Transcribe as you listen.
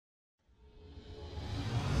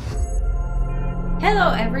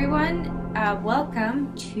Hello everyone,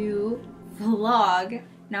 welcome to vlog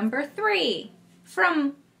number 3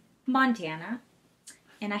 from Montana.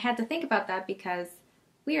 And I had to think about that because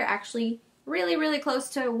we are actually really close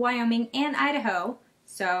to Wyoming and Idaho.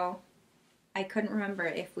 So I couldn't remember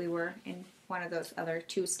if we were in one of those other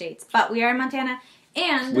 2 states. But we are in Montana,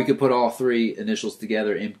 and we could put all 3 initials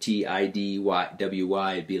together,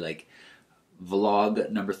 MTIDWY. It'd be like vlog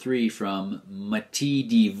number 3 from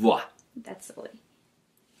Matidivois. That's silly.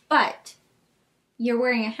 But you're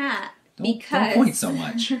wearing a hat because... Don't point so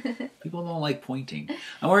much. People don't like pointing.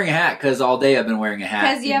 I'm wearing a hat because all day I've been wearing a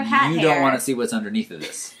hat. Because you have hat hair. You don't want to see what's underneath of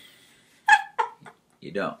this.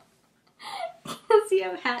 You don't. Because you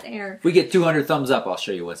have hat hair. If we get 200 thumbs up, I'll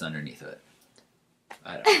show you what's underneath of it.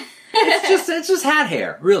 I don't know. It's just hat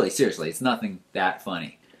hair. Really, seriously. It's nothing that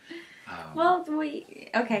funny.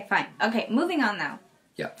 Okay, fine. Okay, moving on now.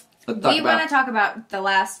 Yeah. We want to talk about the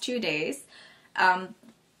last 2 days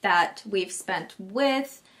that we've spent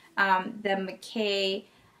with the McKay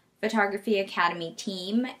Photography Academy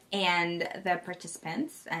team and the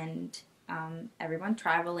participants and everyone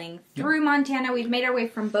traveling through Montana. We've made our way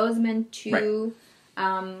from Bozeman to,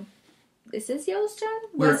 is this Yellowstone?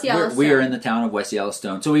 West Yellowstone. We are in the town of West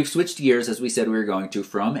Yellowstone. So we've switched gears, as we said we were going to,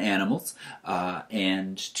 from animals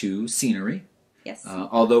and to scenery. Yes.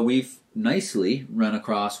 Although we've nicely run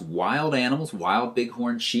across wild animals, wild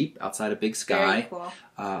bighorn sheep outside of Big Sky. Very cool.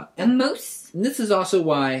 And moose. And this is also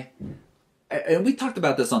why, and we talked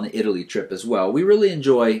about this on the Italy trip as well, we really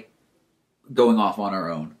enjoy going off on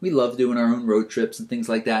our own. We love doing our own road trips and things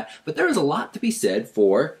like that. But there is a lot to be said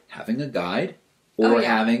for having a guide or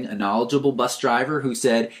having a knowledgeable bus driver who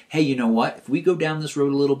said, hey, you know what? If we go down this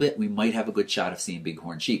road a little bit, we might have a good shot of seeing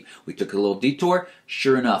bighorn sheep. We took a little detour.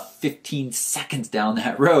 Sure enough, 15 seconds down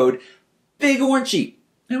that road, bighorn sheep.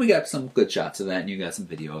 And we got some good shots of that, and you got some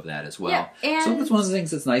video of that as well. Yeah, so that's one of the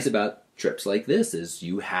things that's nice about trips like this is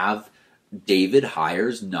you have David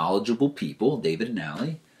hires knowledgeable people, David and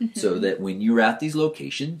Allie, so that when you're at these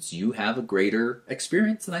locations, you have a greater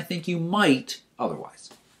experience than I think you might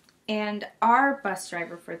otherwise. And our bus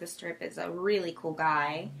driver for this trip is a really cool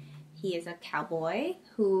guy. He is a cowboy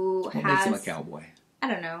who What makes him a cowboy? I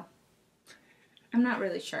don't know. I'm not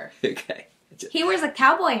really sure. Okay. He wears a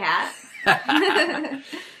cowboy hat.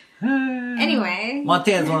 Anyway.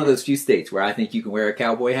 Montana's one of those few states where I think you can wear a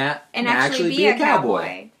cowboy hat and actually be a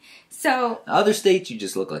cowboy. So other states, you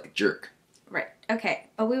just look like a jerk. Right. Okay.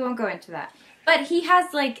 But we won't go into that. But he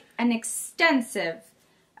has like an extensive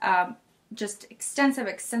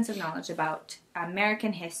knowledge about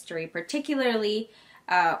American history, particularly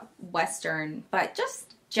Western, but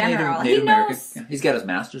just general. Native American. Yeah. He's got his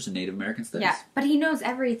master's in Native American studies. Yeah, but he knows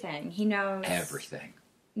everything. He knows everything.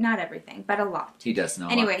 Not everything, but a lot. He does know.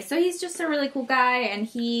 Anyway, so he's just a really cool guy, and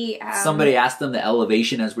he... Somebody asked him the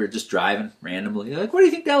elevation as we were just driving randomly. Like, what do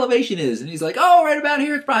you think the elevation is? And he's like, oh, right about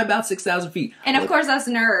here, it's probably about 6,000 feet. And of course, us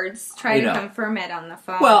nerds try to confirm it on the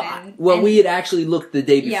phone. Well, we had actually looked the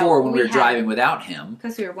day before when we were driving without him.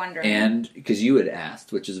 Because we were wondering. And because you had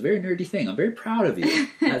asked, which is a very nerdy thing. I'm very proud of you.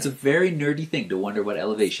 That's a very nerdy thing to wonder what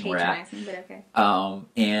elevation we're at. But okay.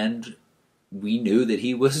 And we knew that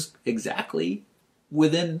he was exactly...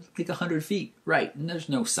 within like 100 feet, right? And there's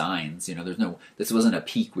no signs, this wasn't a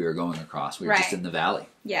peak we were going across. We were just in the valley.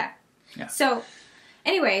 Yeah. So,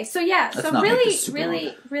 anyway, so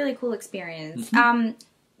really cool experience.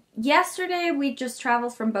 Yesterday we just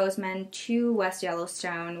traveled from Bozeman to West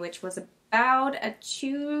Yellowstone, which was about a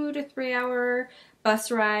 2 to 3 hour bus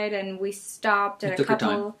ride, and we stopped at a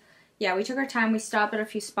couple. Yeah, we took our time. We stopped at a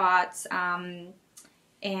few spots.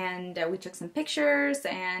 And we took some pictures,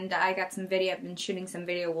 and I got some video. I've been shooting some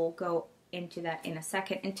video. We'll go into that in a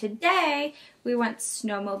second. And today, we went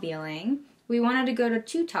snowmobiling. We wanted to go to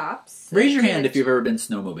Two Tops. Raise your hand if you've ever been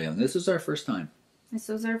snowmobiling. This is our first time. This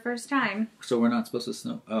was our first time. So we're not supposed to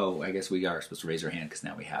snow... Oh, I guess we are supposed to raise our hand because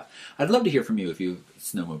now we have. I'd love to hear from you if you've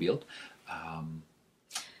snowmobiled.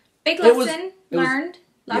 Big lesson learned.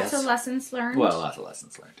 Lots of lessons learned. Well, lots of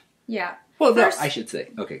lessons learned. Yeah. Well, first, I should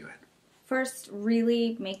say. Okay, go ahead. First,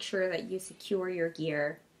 really make sure that you secure your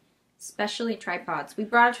gear, especially tripods. We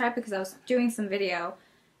brought a tripod because I was doing some video,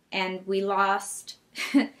 and we lost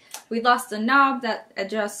the knob that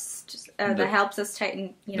adjusts that helps us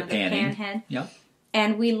tighten the pan head. Yep.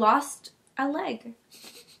 And we lost a leg,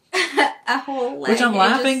 a whole leg. Which I'm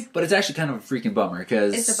laughing, but it's actually kind of a freaking bummer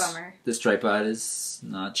because it's a bummer. This tripod is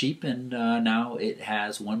not cheap, and now it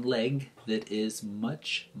has one leg that is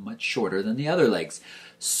much shorter than the other legs.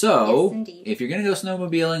 So, if you're going to go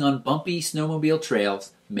snowmobiling on bumpy snowmobile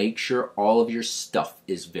trails, make sure all of your stuff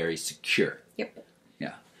is very secure. Yep.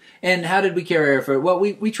 Yeah. And how did we carry our food? Well,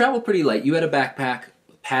 we traveled pretty light. You had a backpack,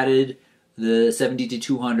 padded the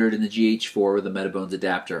 70-200 and the GH4 with a Metabones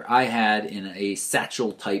adapter. I had in a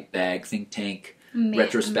satchel-type bag, think tank,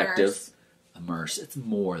 retrospective. Immerse. It's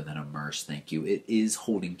more than immerse, thank you. It is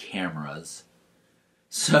holding cameras.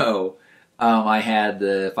 So, I had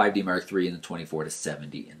the 5D Mark III and the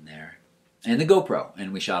 24-70 in there. And the GoPro.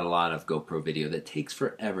 And we shot a lot of GoPro video that takes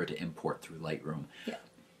forever to import through Lightroom. Yeah.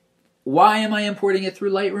 Why am I importing it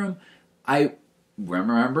through Lightroom? I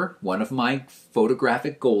remember one of my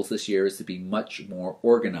photographic goals this year is to be much more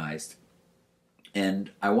organized. And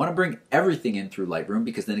I want to bring everything in through Lightroom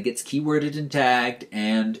because then it gets keyworded and tagged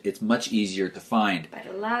and it's much easier to find. But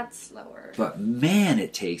a lot slower. But man,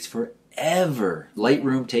 it takes forever.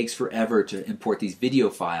 Lightroom takes forever to import these video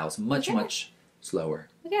files. Much slower.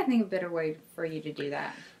 We gotta think of a better way for you to do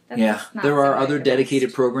that. There are other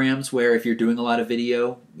dedicated programs where if you're doing a lot of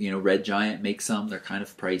video, Red Giant makes some. They're kind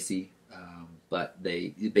of pricey, but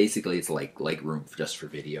basically it's like Lightroom just for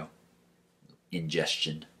video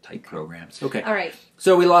ingestion type programs. Okay. All right.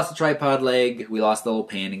 So we lost the tripod leg. We lost the little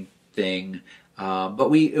panning thing, but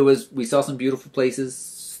we saw some beautiful places.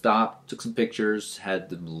 Stopped, took some pictures, had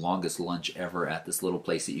the longest lunch ever at this little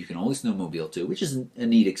place that you can only snowmobile to, which is a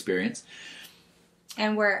neat experience.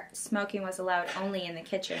 And where smoking was allowed only in the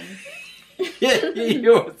kitchen. Big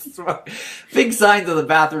signs on the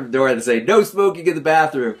bathroom door that say, no smoking in the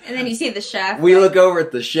bathroom. And then you see the chef. We look over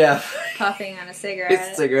at the chef. Puffing on a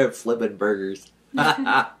cigarette. Cigarette, flipping burgers. Good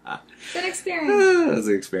experience. That was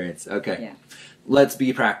an experience. Okay. Yeah. Let's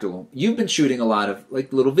be practical. You've been shooting a lot of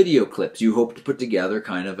little video clips. You hope to put together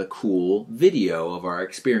kind of a cool video of our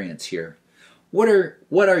experience here. What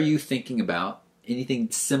are you thinking about? Anything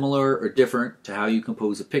similar or different to how you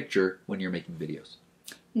compose a picture when you're making videos?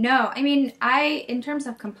 No, I mean, in terms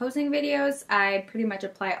of composing videos, I pretty much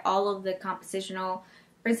apply all of the compositional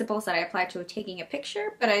principles that I apply to taking a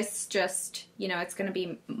picture, but it's just, it's going to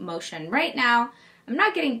be motion. Right now, I'm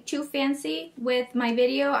not getting too fancy with my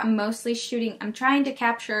video. I'm trying to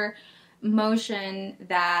capture motion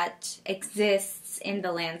that exists in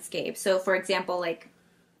the landscape. So, for example, like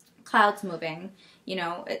clouds moving,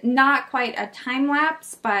 not quite a time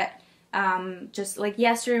lapse, but just like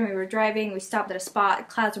yesterday when we were driving, we stopped at a spot,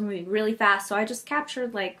 clouds were moving really fast, so I just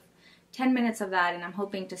captured like 10 minutes of that, and I'm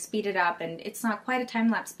hoping to speed it up, and it's not quite a time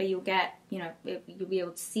lapse, but you'll get, you'll be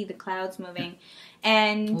able to see the clouds moving.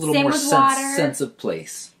 And a little same more with water. Sense of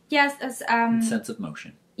place. Yes, and sense of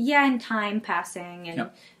motion. Yeah, and time passing, and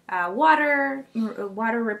water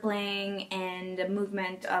rippling, and the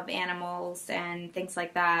movement of animals and things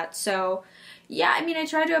like that. So, yeah, I mean, I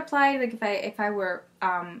try to apply, like if I were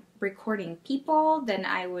recording people, then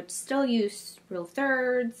I would still use rule of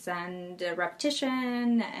thirds and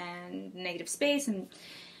repetition and negative space and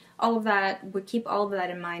all of that. Would keep all of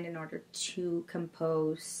that in mind in order to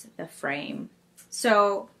compose the frame.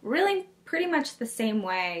 So, really pretty much the same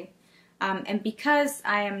way. And because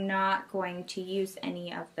I am not going to use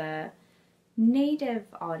any of the native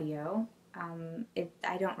audio,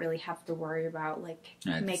 I don't really have to worry about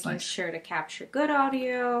making sure to capture good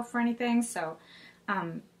audio for anything. So,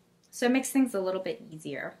 so it makes things a little bit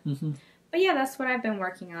easier. Mm-hmm. But yeah, that's what I've been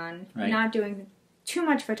working on. Right. Not doing too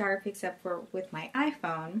much photography except for with my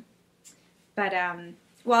iPhone. But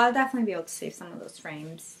I'll definitely be able to save some of those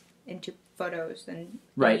frames into photos and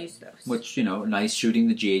use those. Which, nice shooting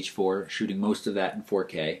the GH4, shooting most of that in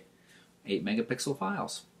 4K, 8 megapixel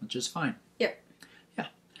files, which is fine. Yep.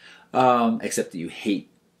 Yeah. Except that you hate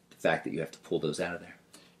the fact that you have to pull those out of there.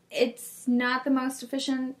 It's not the most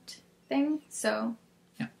efficient thing, so.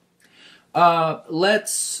 Yeah.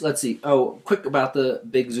 Let's see. Oh, quick about the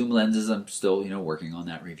big zoom lenses. I'm still, working on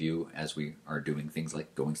that review as we are doing things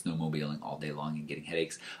like going snowmobiling all day long and getting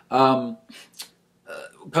headaches.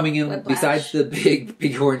 Coming in, Whiplash. Besides the big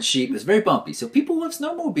bighorn sheep, is very bumpy. So people who have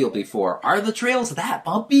snowmobiled before, are the trails that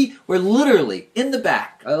bumpy? We're literally in the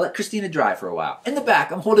back. I let Christina drive for a while. In the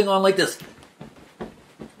back, I'm holding on like this.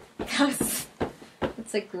 That's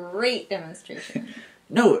a great demonstration.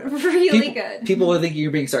 No. Really good. People are thinking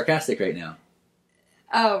you're being sarcastic right now.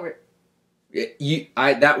 Oh.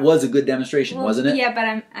 That was a good demonstration, wasn't it? Yeah,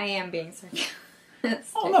 but I am being sarcastic.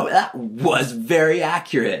 Oh no, that was very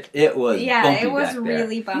accurate. It was bumpy it was back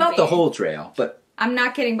really there. bumpy. Not the whole trail, but I'm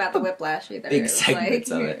not kidding about the whiplash either. Big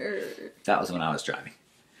segments of it. That was when I was driving.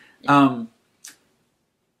 Yeah.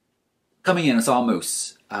 Coming in, I saw a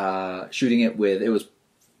moose. Shooting it with, it was a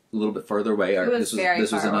little bit further away. This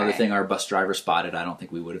was another thing our bus driver spotted. I don't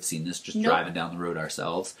think we would have seen this just driving down the road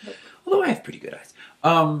ourselves. Nope. Although I have pretty good eyes.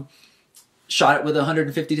 shot it with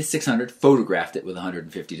 150 to 600, photographed it with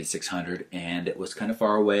 150 to 600, and it was kind of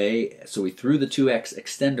far away, so we threw the 2X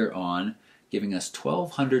extender on, giving us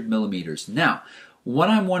 1200 millimeters. Now, what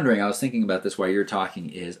I'm wondering, I was thinking about this while you were talking,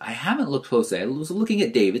 is I haven't looked closely. I was looking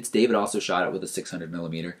at David's. David also shot it with a 600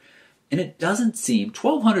 millimeter, and it doesn't seem,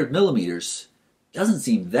 1200 millimeters doesn't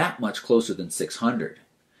seem that much closer than 600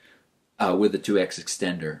 with the 2X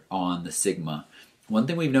extender on the Sigma. One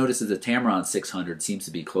thing we've noticed is the Tamron 600 seems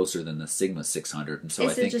to be closer than the Sigma 600, and so I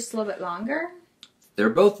think... Is it just a little bit longer? They're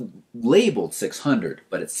both labeled 600,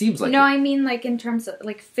 but it seems like... No, I mean like in terms of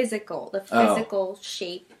like physical, the physical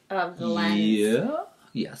shape of the lens. Yeah,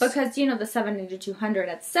 yes. Because, you know, the 70 to 200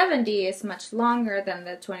 at 70 is much longer than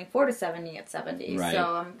the 24 to 70 at 70. Right.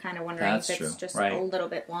 So I'm kind of wondering if it's just a little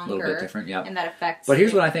bit longer. A little bit different, yeah. And that affects but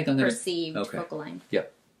here's what I think I'm going to... perceived focal length.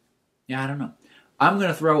 Yep. Yeah, I don't know. I'm going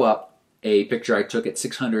to throw up a picture I took at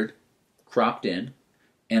 600 cropped in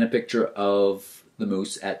and a picture of the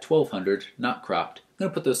moose at 1200 not cropped. I'm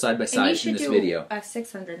going to put those side by side in this video. A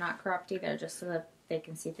 600 not cropped either, just so that they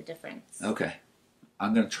can see the difference. Okay.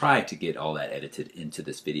 I'm going to try to get all that edited into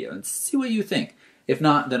this video and see what you think. If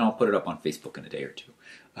not, then I'll put it up on Facebook in a day or two.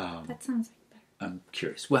 That sounds like better. I'm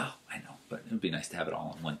curious. Well, I know, but it would be nice to have it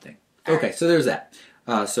all on one thing. Okay, so there's that.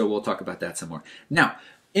 So we'll talk about that some more. Now,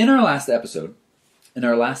 in our last episode, in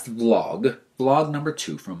our last vlog number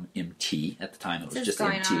 2 from MT, at the time it was just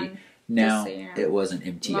MT. Now so you know, it was an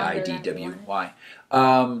MTIDWY.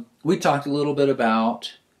 We talked a little bit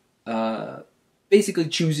about basically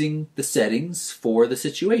choosing the settings for the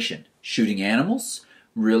situation. Shooting animals,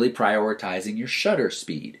 really prioritizing your shutter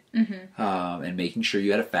speed, and making sure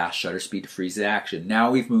you had a fast shutter speed to freeze the action.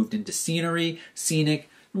 Now we've moved into scenery, scenic,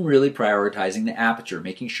 really prioritizing the aperture,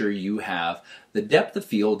 making sure you have the depth of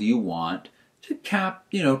field you want to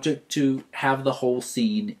to have the whole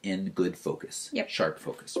scene in good focus, sharp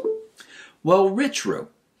focus. Well, Rich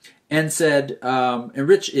wrote and said, and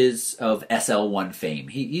Rich is of SL1 fame.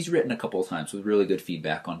 He's written a couple of times with really good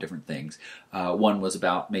feedback on different things. One was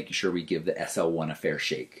about making sure we give the SL1 a fair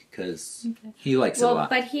shake, because he likes it a lot.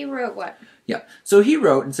 But he wrote what? Yeah. So he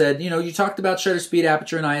wrote and said, you talked about shutter speed,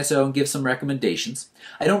 aperture, and ISO and give some recommendations.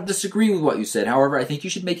 I don't disagree with what you said. However, I think you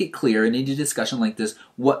should make it clear in any discussion like this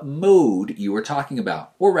what mode you were talking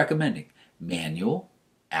about or recommending. Manual,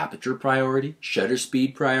 aperture priority, shutter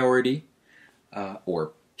speed priority,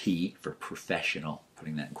 or P for professional,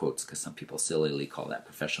 putting that in quotes because some people sillily call that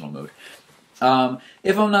professional mode.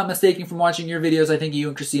 If I'm not mistaken from watching your videos, I think you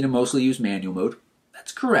and Christina mostly use manual mode.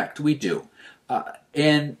 That's correct, we do.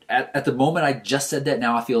 And at the moment I just said that,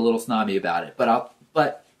 now I feel a little snobby about it.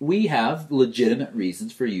 But we have legitimate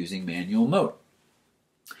reasons for using manual mode.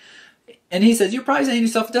 And he says, you're probably saying to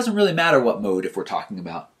yourself, it doesn't really matter what mode if we're talking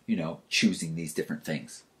about, choosing these different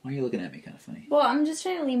things. Why are you looking at me kind of funny? Well, I'm just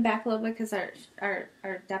trying to lean back a little bit because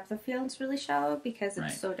our depth of field is really shallow because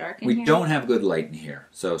it's so dark in here. We don't have good light in here,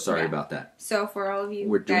 so sorry about that. So for all of you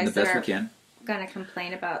we're doing guys the best we can. Gonna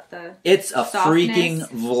complain about the It's a softness. Freaking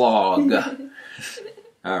vlog.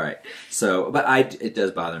 All right. So, but it does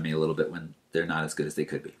bother me a little bit when they're not as good as they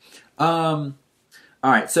could be. All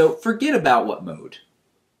right. So forget about what mode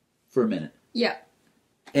for a minute. Yeah.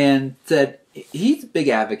 And said he's a big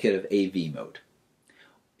advocate of AV mode.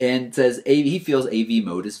 And says he feels AV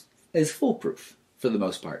mode is foolproof for the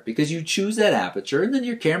most part because you choose that aperture and then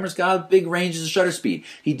your camera's got big ranges of shutter speed.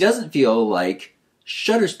 He doesn't feel like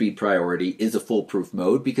shutter speed priority is a foolproof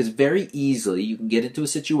mode because very easily you can get into a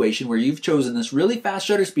situation where you've chosen this really fast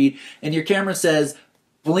shutter speed and your camera says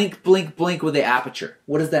blink, blink, blink with the aperture.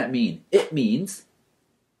 What does that mean? It means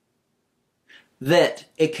that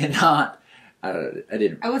it cannot... I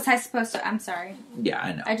didn't... Oh, was I supposed to... I'm sorry. Yeah,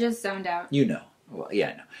 I know. I just zoned out. You know. Well, yeah,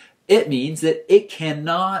 I know. It means that it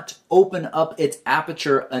cannot open up its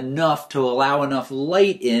aperture enough to allow enough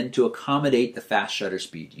light in to accommodate the fast shutter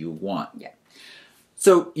speed you want. Yeah.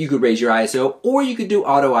 So you could raise your ISO, or you could do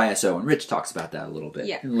auto ISO, and Rich talks about that a little bit,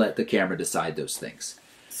 and let the camera decide those things.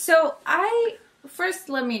 So first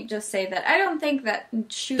let me just say that I don't think that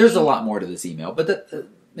shooting... There's a lot more to this email, but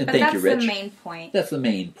thank you, Rich. That's the main point. That's the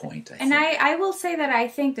main point, I think. And I will say that I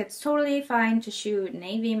think it's totally fine to shoot in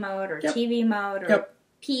AV mode, or TV mode, or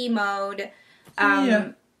P mode.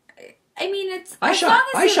 Yeah. I mean, it's... I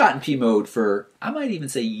shot in P mode for, I might even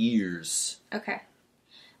say, years. Okay.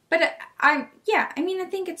 But I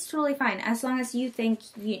think it's totally fine as long as you think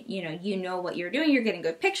you know what you're doing. You're getting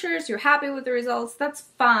good pictures. You're happy with the results. That's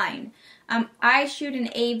fine. I shoot in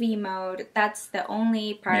AV mode. That's the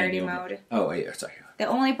only priority mode. Oh, yeah, sorry. The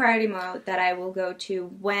only priority mode that I will go to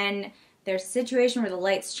when there's a situation where the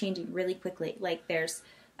light's changing really quickly. Like there's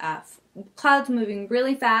clouds moving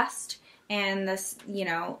really fast and this,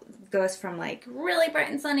 goes from like really bright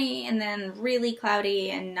and sunny and then really cloudy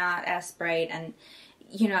and not as bright, and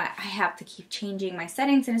I have to keep changing my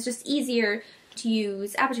settings, and it's just easier to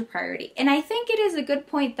use aperture priority. And I think it is a good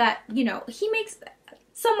point that, he makes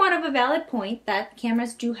somewhat of a valid point that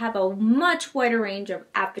cameras do have a much wider range of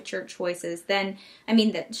aperture choices than,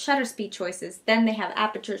 the shutter speed choices, than they have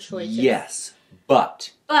aperture choices. Yes,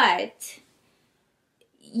 but,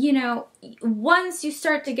 once you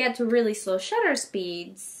start to get to really slow shutter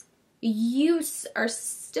speeds, you are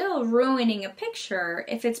still ruining a picture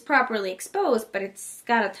if it's properly exposed, but it's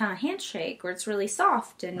got a ton of handshake, or it's really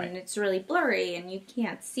soft and it's really blurry and you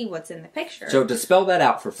can't see what's in the picture. So to spell that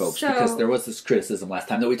out for folks, because there was this criticism last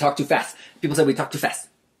time that we talk too fast. People said we talk too fast.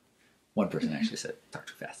 One person actually said talk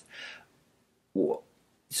too fast.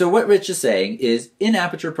 So what Rich is saying is, in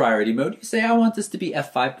aperture priority mode, you say, I want this to be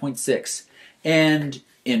f5.6. And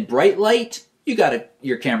in bright light,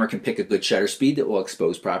 your camera can pick a good shutter speed that will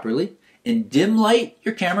expose properly. In dim light,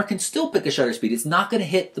 your camera can still pick a shutter speed. It's not going to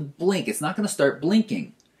hit the blink. It's not going to start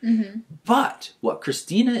blinking. Mm-hmm. But what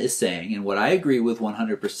Christina is saying, and what I agree with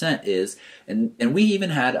 100% is, and we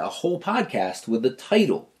even had a whole podcast with the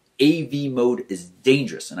title, AV mode is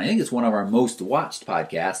dangerous. And I think it's one of our most watched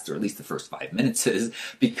podcasts, or at least the first 5 minutes is,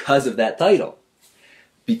 because of that title.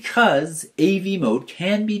 Because AV mode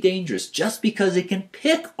can be dangerous just because it can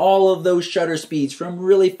pick all of those shutter speeds from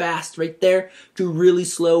really fast right there to really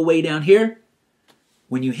slow way down here.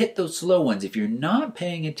 When you hit those slow ones, if you're not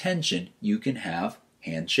paying attention, you can have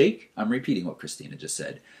handshake. I'm repeating what Christina just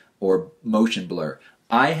said. Or motion blur.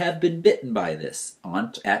 I have been bitten by this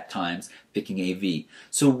at times picking AV.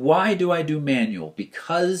 So why do I do manual?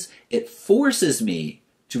 Because it forces me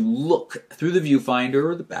to look through the viewfinder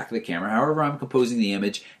or the back of the camera, however I'm composing the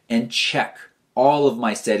image, and check all of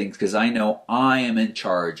my settings, because I know I am in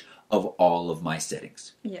charge of all of my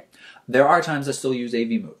settings. Yeah. There are times I still use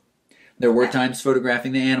AV mode. There were times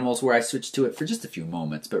photographing the animals where I switched to it for just a few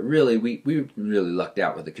moments, but really, we really lucked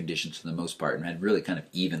out with the conditions for the most part and had really kind of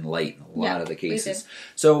even light in a lot of the cases.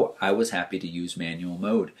 So I was happy to use manual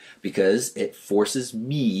mode because it forces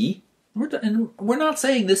me, and we're not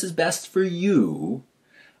saying this is best for you,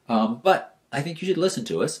 but I think you should listen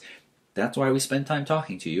to us. That's why we spend time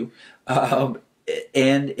talking to you. And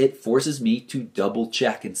it forces me to double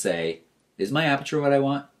check and say, is my aperture what I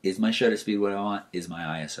want? Is my shutter speed what I want? Is my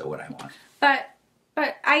ISO what I want? But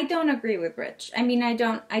I don't agree with Rich. I mean, I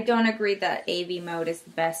don't agree that AV mode is the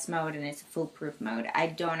best mode and it's a foolproof mode. I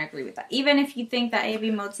don't agree with that. Even if you think that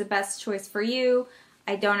AV mode's the best choice for you,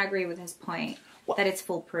 I don't agree with his point that it's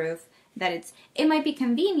foolproof. That it might be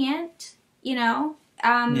convenient,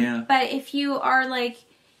 but if you are like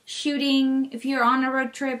shooting, if you're on a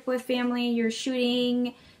road trip with family, you're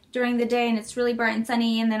shooting during the day and it's really bright and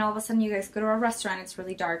sunny, and then all of a sudden you guys go to a restaurant, it's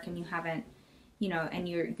really dark and you haven't, and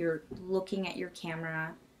you're looking at your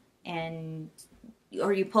camera,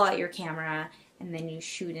 or you pull out your camera and then you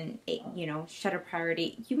shoot in, shutter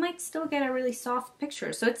priority, you might still get a really soft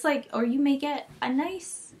picture. So it's like, or you may get a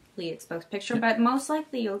nicely exposed picture, but most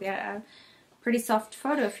likely you'll get a pretty soft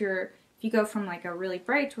photo if you go from like a really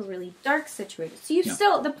bright to a really dark situation.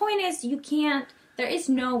 So the point is, there is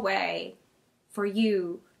no way for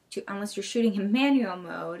you to, unless you're shooting in manual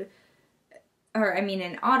mode, or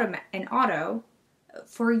in auto,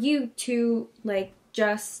 for you to like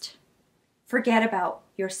just forget about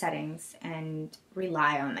your settings and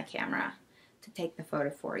rely on the camera to take the photo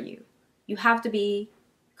for you. You have to be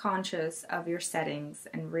conscious of your settings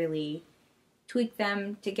and really tweak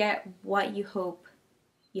them to get what you hope,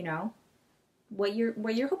 what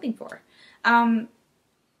you're hoping for. The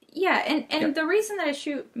reason that I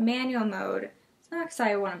shoot manual mode, it's not because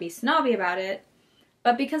I want to be snobby about it,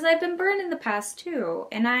 but because I've been burned in the past too.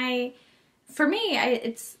 And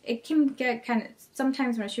it can get kind of,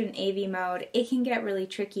 sometimes when I shoot in AV mode, it can get really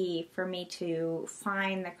tricky for me to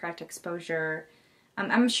find the correct exposure.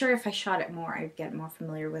 I'm sure if I shot it more, I'd get more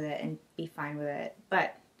familiar with it and be fine with it.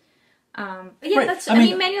 But right.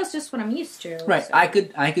 Manual's just what I'm used to. Right. So.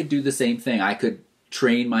 I could do the same thing. I could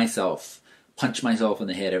train myself, punch myself in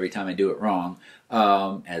the head every time I do it wrong,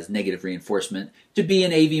 as negative reinforcement, to be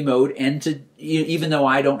in AV mode, and to, even though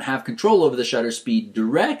I don't have control over the shutter speed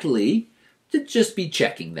directly, to just be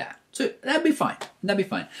checking that. So that'd be fine.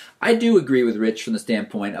 I do agree with Rich from the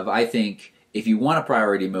standpoint of, I think if you want a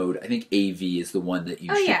priority mode, I think AV is the one that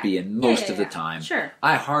you should be in most of the time. Sure.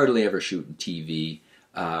 I hardly ever shoot in TV.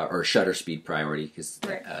 Or shutter speed priority, because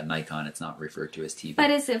Nikon, it's not referred to as TV.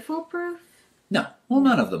 But is it foolproof? No. Well,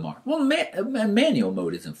 none of them are. Well, manual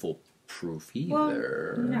mode isn't proof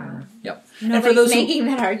either. Well, no. Yep. Nobody's making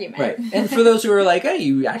that argument. Right. And for those who are like, hey,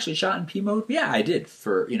 you actually shot in P mode? Yeah, I did.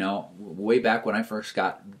 For, way back when I first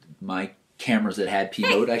got my cameras that had P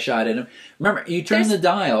mode, I shot in them. Remember, you turn the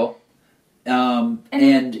dial,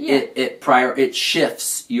 it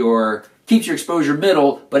shifts keeps your exposure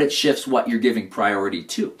middle, but it shifts what you're giving priority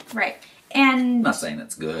to. Right. And I'm not saying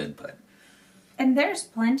that's good, but... And there's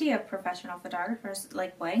plenty of professional photographers,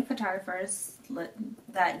 like wedding photographers,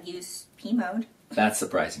 that use P mode. That's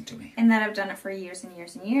surprising to me. And that have done it for years and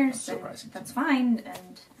years and years. That's surprising. That's fine.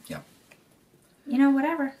 And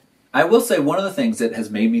whatever. I will say one of the things that has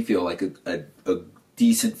made me feel like a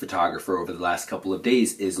decent photographer over the last couple of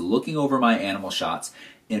days is looking over my animal shots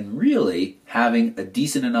and really having a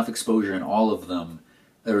decent enough exposure in all of them.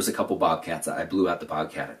 There was a couple bobcats. I blew out the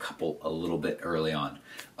bobcat a little bit early on.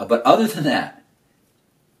 But other than that,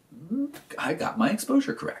 I got my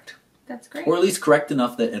exposure correct. That's great. Or at least correct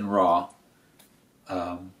enough that in RAW,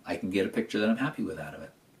 I can get a picture that I'm happy with out of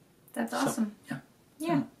it. That's awesome. So,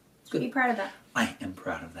 yeah. Good. Be proud of that. I am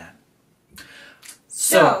proud of that.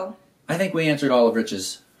 So, I think we answered all of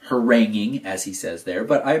Rich's haranguing, as he says there.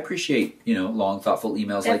 But I appreciate, long, thoughtful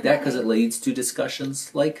emails like that because it leads to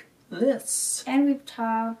discussions like this. And we've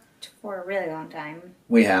talked for a really long time.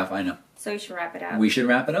 We have, I know. So we should wrap it up. We should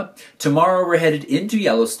wrap it up. Tomorrow we're headed into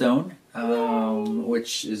Yellowstone,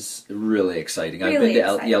 which is really exciting. I've been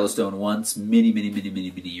to Yellowstone once, many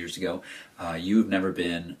years ago. You've never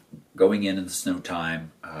been. Going in the snow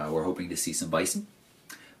time, we're hoping to see some bison.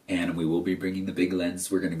 And we will be bringing the big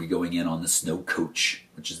lens. We're going to be going in on the snow coach,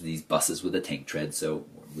 which is these buses with a tank tread, so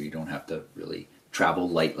we don't have to really travel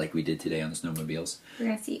light like we did today on the snowmobiles. We're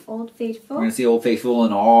going to see Old Faithful. We're going to see Old Faithful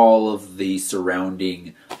and all of the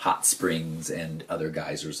surrounding hot springs and other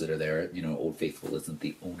geysers that are there. Old Faithful isn't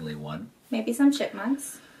the only one. Maybe some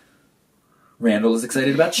chipmunks. Randall is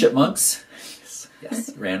excited about chipmunks.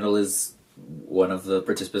 Yes. Randall is one of the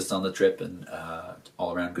participants on the trip and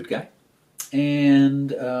all-around good guy.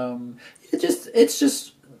 And it's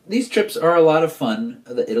just these trips are a lot of fun.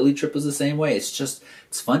 The Italy trip was the same way. It's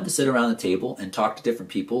fun to sit around the table and talk to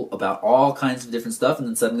different people about all kinds of different stuff and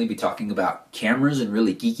then suddenly be talking about cameras and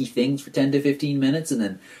really geeky things for 10 to 15 minutes and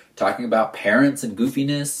then talking about parents and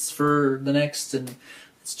goofiness for the next, and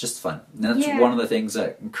it's just fun. And that's one of the things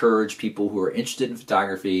that encourage people who are interested in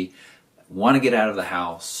photography, want to get out of the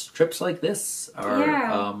house. Trips like this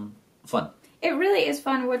are fun. It really is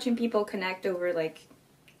fun watching people connect over,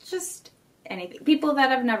 just anything. People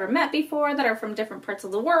that I've never met before, that are from different parts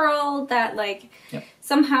of the world, that,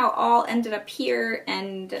 somehow all ended up here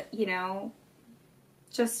and,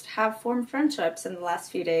 just have formed friendships in the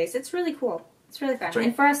last few days. It's really cool. It's really fun. Right.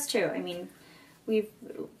 And for us, too. I mean, we've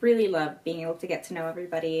really loved being able to get to know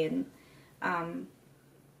everybody and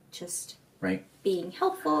just... Right. Being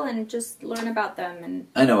helpful and just learn about them. And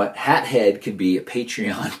I know it. Hathead can be a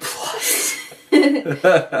Patreon Plus. All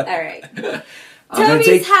right.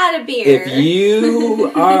 Toby's had a beer. If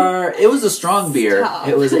you are, it was a strong beer. Stop.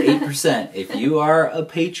 It was 8%. If you are a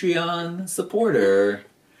Patreon supporter,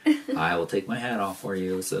 I will take my hat off for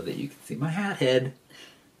you so that you can see my hat head.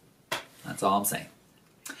 That's all I'm saying.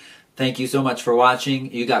 Thank you so much for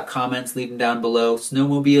watching. You got comments, leave them down below.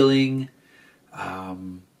 Snowmobiling.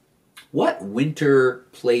 What winter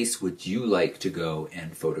place would you like to go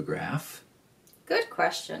and photograph? Good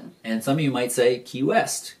question. And some of you might say Key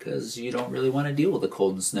West, because you don't really want to deal with the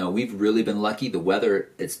cold and snow. We've really been lucky. The weather,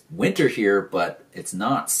 it's winter here, but it's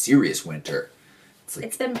not serious winter.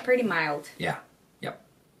 It's been pretty mild. Yeah. Yep.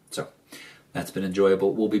 So, that's been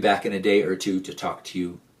enjoyable. We'll be back in a day or two to talk to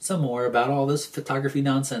you some more about all this photography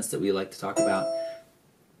nonsense that we like to talk about.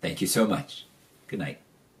 Thank you so much. Good night.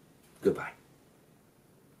 Goodbye.